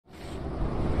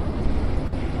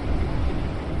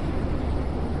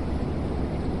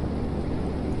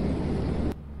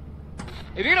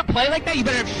If you're gonna play like that, you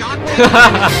better have shockwave.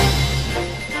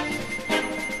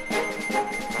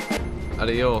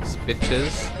 Adios,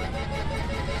 bitches.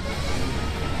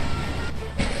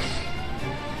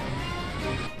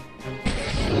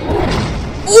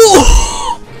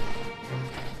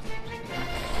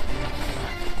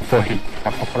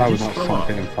 I was not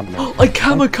something in front of me. I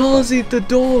kamikaze the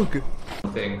dog!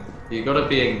 You gotta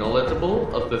be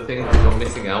knowledgeable of the things that you're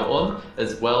missing out on,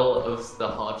 as well as the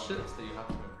hardships that you have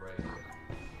to embrace.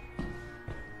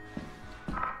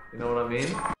 You know what I mean?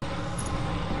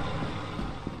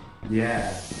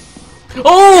 Yeah.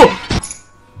 Oh!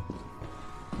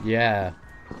 Yeah.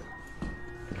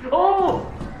 Oh!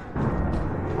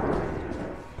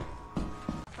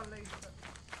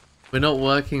 We're not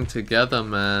working together,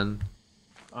 man.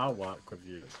 I'll work with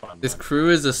you, it's fine. This crew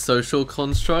is a social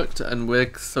construct, and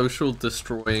we're social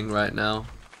destroying right now.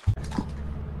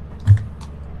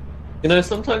 You know,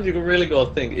 sometimes you really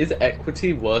gotta think, is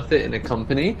equity worth it in a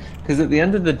company? Because at the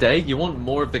end of the day, you want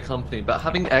more of the company, but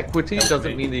having equity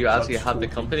doesn't mean that you actually have the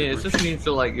company. It just means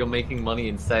that, like, you're making money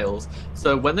in sales.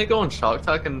 So when they go on Shark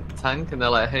Tank and they're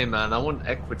like, hey man, I want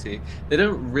equity, they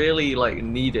don't really, like,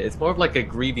 need it. It's more of like a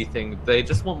greedy thing. They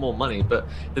just want more money. But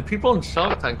the people on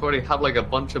Shark Tank already have, like, a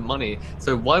bunch of money.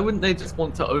 So why wouldn't they just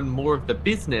want to own more of the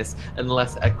business and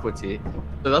less equity?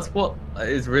 So that's what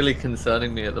is really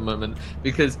concerning me at the moment.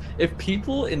 Because if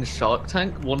people in Shark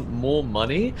Tank want more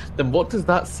money, then what does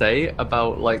that say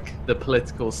about, like, the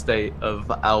political state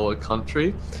of our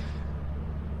country?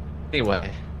 Anyway,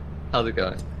 how's it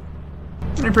going?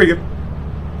 Pretty good.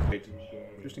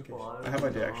 Just in case. I have an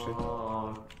idea actually.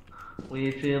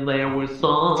 Wishing there was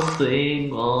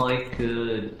something I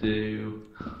could do.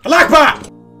 Alakbar!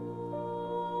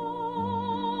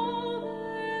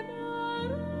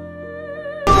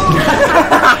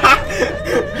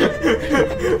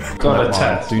 Got a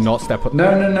test. Do not step on. No,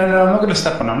 I'm not going to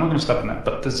step on it. I'm not going to step on it.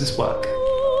 But does this work?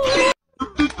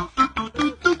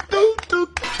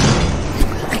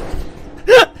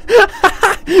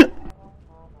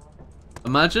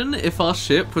 Imagine if our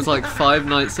ship was like Five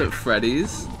Nights at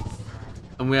Freddy's,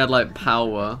 and we had like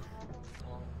power.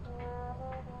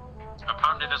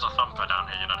 Apparently there's a thumper down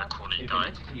here, you know, the crawly guy.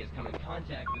 If an entity has come in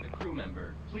contact with a crew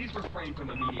member, please refrain from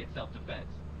immediate self-defense.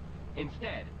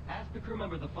 Instead, ask the crew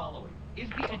member the following. Is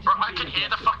the entity Bro, I can hear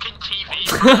the fucking TV!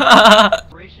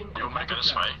 You're making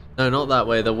this way. No, not that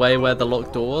way. The way where the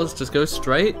locked doors. Just go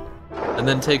straight, and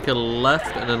then take a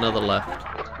left and another left.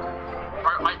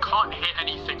 Bro, I can't hit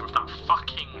anything with that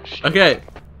fucking shit. Okay,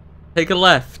 take a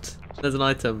left. There's an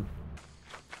item.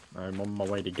 I'm on my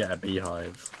way to get a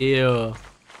beehive. Ew.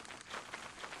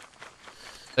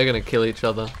 They're gonna kill each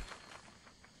other.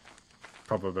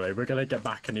 Probably. We're gonna get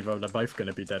back and either they're both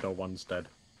gonna be dead or one's dead.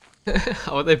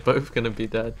 How are they both gonna be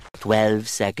dead? 12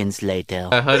 seconds later.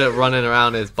 I heard it running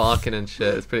around, it's barking and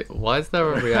shit. It's pretty. Why is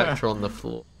there a reactor on the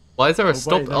floor? Why is there a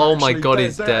stop? Wait, Oh my god,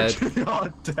 he's dead.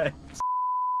 Dead.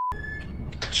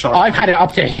 I've had it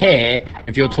up to here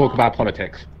if you'll talk about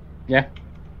politics. Yeah?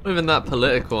 Not even that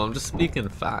political, I'm just speaking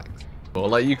facts. Or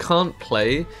like, you can't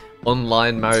play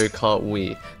online Mario Kart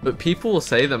Wii, but people will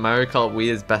say that Mario Kart Wii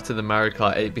is better than Mario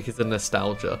Kart 8 because of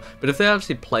nostalgia. But if they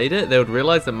actually played it, they would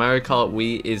realize that Mario Kart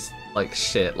Wii is like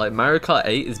shit. Like, Mario Kart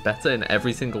 8 is better in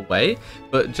every single way,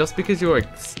 but just because you're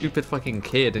a stupid fucking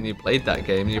kid and you played that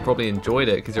game, and you probably enjoyed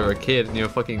it because you're a kid and you're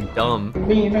fucking dumb.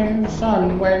 Alright,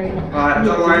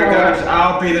 don't worry guys,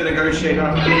 I'll be the negotiator.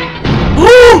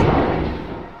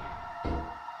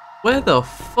 Where the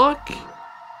fuck?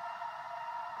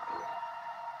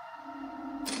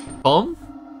 Tom?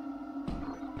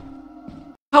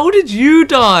 How did you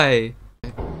die?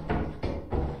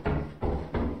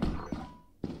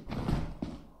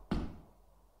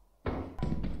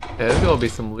 Okay, there's gotta be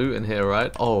some loot in here,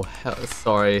 right? Oh, hell,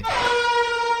 sorry.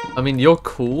 I mean, you're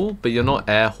cool, but you're not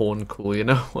air horn cool, you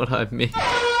know what I mean?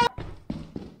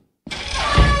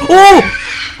 Oh!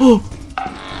 Oh!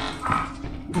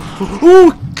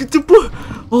 Oh!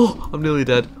 Oh, I'm nearly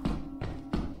dead.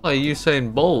 Why are you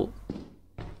saying Bolt?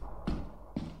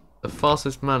 The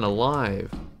fastest man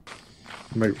alive.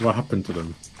 Mate, what happened to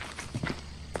them?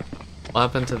 What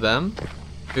happened to them?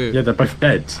 Who? Yeah, they're both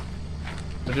dead.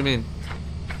 What do you mean?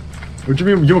 What do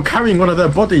you mean? You were carrying one of their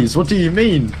bodies. What do you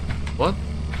mean? What?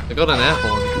 I got an air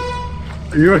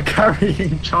horn. You were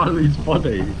carrying Charlie's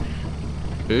body.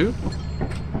 Who?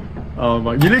 Oh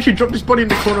my! You literally dropped his body in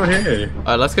the corner here.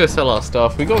 Alright, let's go sell our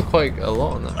stuff. We got quite a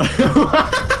lot on that.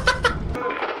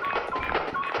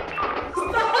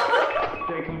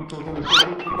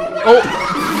 Oh!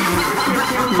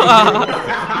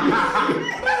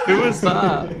 Who was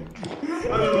that?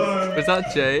 Was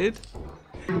that Jade?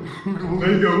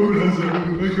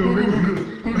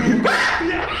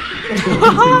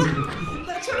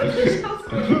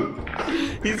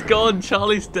 He's gone.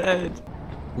 Charlie's dead.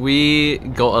 We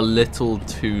got a little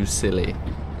too silly.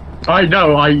 I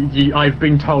know. I've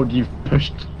been told you've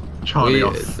pushed Charlie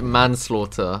off.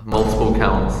 Manslaughter, multiple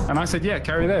counts. And I said, yeah,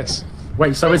 carry this.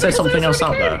 Wait, so is there something else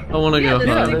out there? I want to go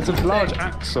Yeah, home. there's a large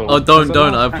axle. Oh, don't. There's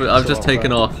a large I've just axle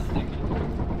taken there. off.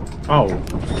 Oh.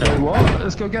 Wait, what?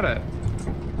 Let's go get it.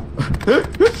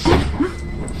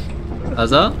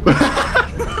 Azza?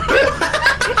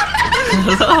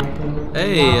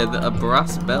 Hey, a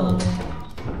brass bell.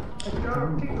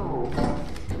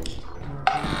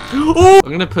 I'm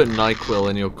gonna put NyQuil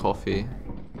in your coffee.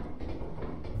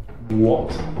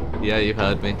 What? Yeah, you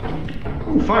heard me.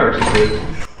 Fire extinguisher.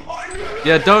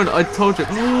 Yeah, don't. I told you.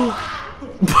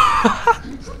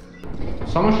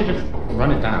 Someone should just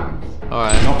run it down.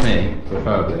 Alright. Not me,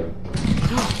 preferably.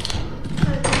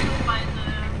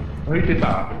 Who did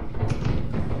that?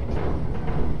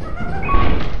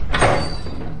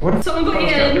 What? Someone got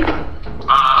in.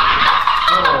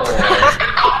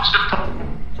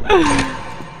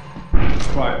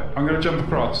 Right, I'm gonna jump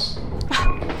across.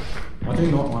 I do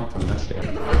not like them, that's it.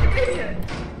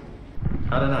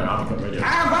 I don't know, I haven't got radio.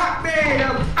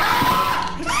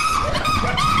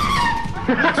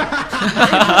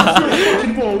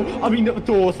 I mean, at the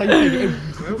door, same thing.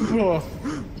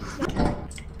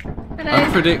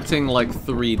 I'm predicting like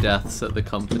 3 deaths at the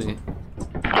company.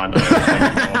 I know.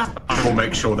 I will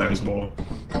make sure there is more.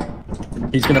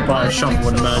 He's gonna buy a shovel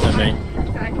and murder me.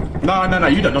 No,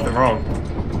 you done nothing wrong.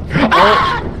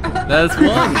 Oh, there's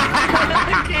one.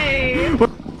 Okay.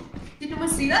 Did you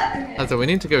see that? So we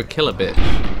need to go kill a bitch.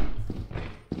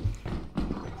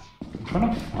 I'm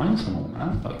trying to find someone,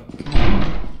 man, but come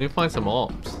on. We need to find some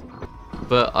ops.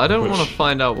 But I don't want to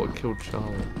find out what killed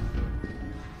Charlie.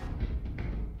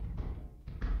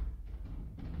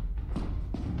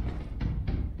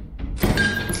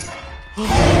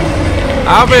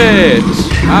 Abit!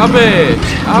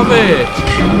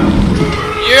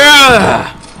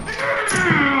 Yeah!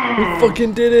 We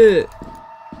fucking did it!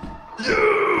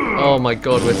 Oh my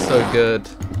god, we're so good.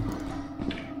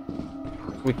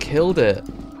 We killed it.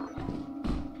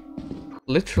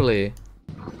 Literally.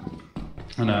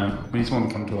 I know, we need someone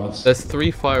to come to us. There's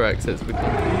 3 fire exits. We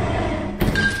can...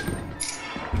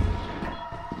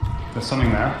 There's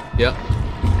something there. Yep.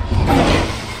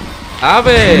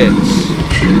 Abit!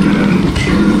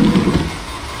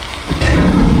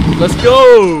 Let's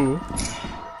go!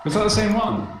 Was that the same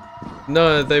one?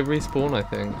 No, they respawn, I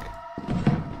think.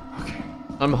 Okay.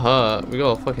 I'm hurt. We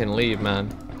gotta fucking leave, man.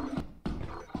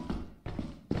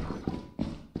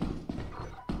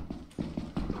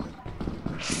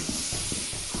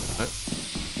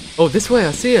 Oh, this way,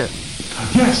 I see it!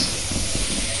 Yes!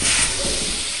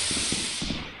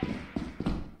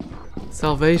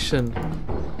 Salvation.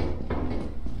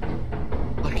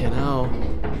 Fucking hell.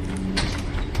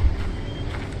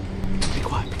 Be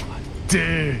quiet, be quiet.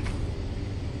 Dude!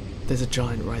 There's a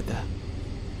giant right there.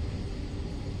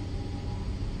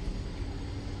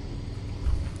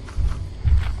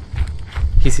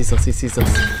 He sees us, he sees us.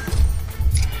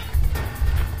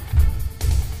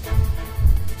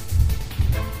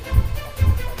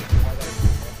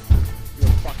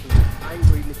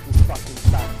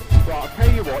 Right, I'll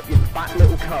tell you what, you fat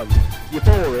little cunt. You're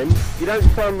boring, you don't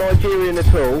sound Nigerian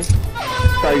at all,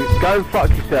 so go and fuck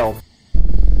yourself.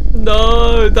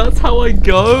 No, that's how I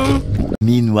go.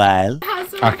 Meanwhile.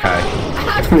 Okay.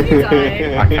 How did you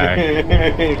die?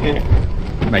 Okay.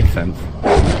 Makes sense.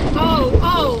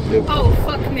 Oh,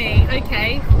 fuck me.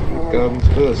 Okay.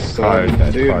 Chloe's so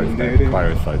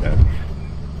dead.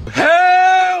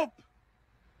 Help!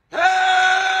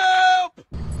 Help!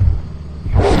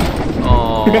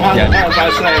 Oh,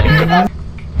 yeah.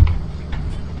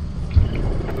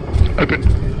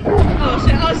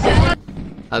 Oh shit.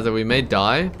 As we may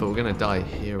die, but we're gonna die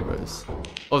heroes.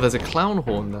 Oh, there's a clown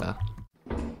horn there.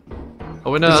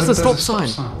 Oh wait, no, that's a stop sign.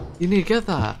 You need to get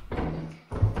that.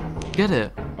 Get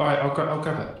it. Alright, I'll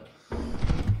grab it.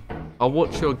 I'll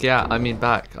watch your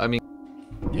back. Yeah.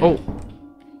 Oh,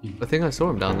 I think I saw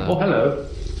him down there. Oh, hello.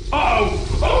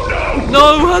 Oh no!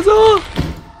 No, Hazard!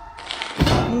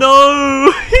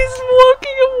 No, he's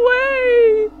walking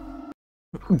away.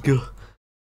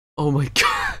 Oh my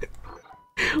god.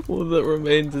 All that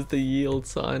remains is the yield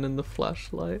sign and the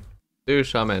flashlight.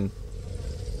 Douche, I'm in.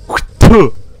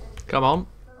 Come on.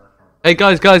 Hey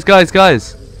guys.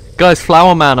 Guys,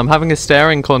 Flower Man, I'm having a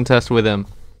staring contest with him.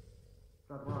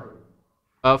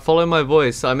 Follow my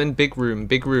voice. I'm in big room.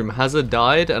 Hazard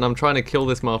died and I'm trying to kill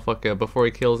this motherfucker before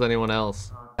he kills anyone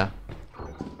else. Yeah.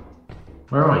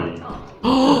 Where are you?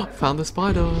 Oh, found the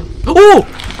spider. Oh!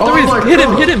 There he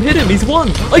is! Hit him! He's won!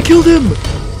 I killed him!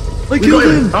 I killed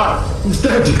him! Ah, he's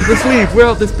dead! Let's leave! We're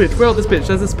out this bitch!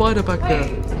 There's a spider back there.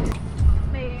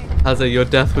 Hazza, your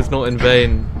death was not in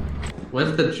vain.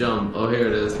 Where's the jump? Oh, here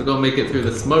it is. We're gonna make it through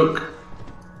the smoke.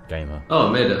 Gamer. Oh,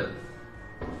 I made it.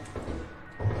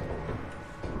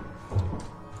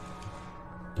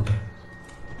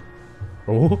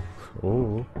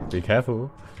 Oh, be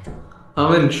careful.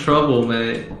 I'm in trouble,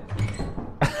 mate.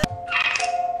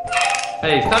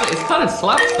 Hey, it's kind of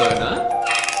slaps though, no?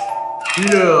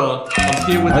 Yeah, I'm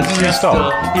here with the jester.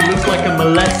 He looks like a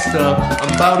molester.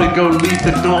 I'm about to go leave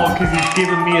the door because he's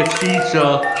giving me a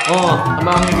seizure. Oh, I'm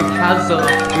out here with Hazza.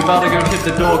 We're about to go hit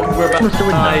the door because we're about to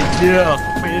die. Yeah,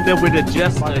 we're in there with a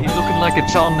jester. He's looking like a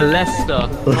child molester.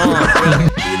 Oh,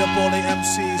 beat up all the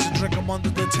MCs and drink them under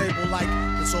the table like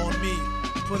it's on me.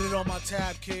 Put it on my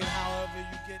tab, kid, however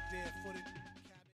you get there.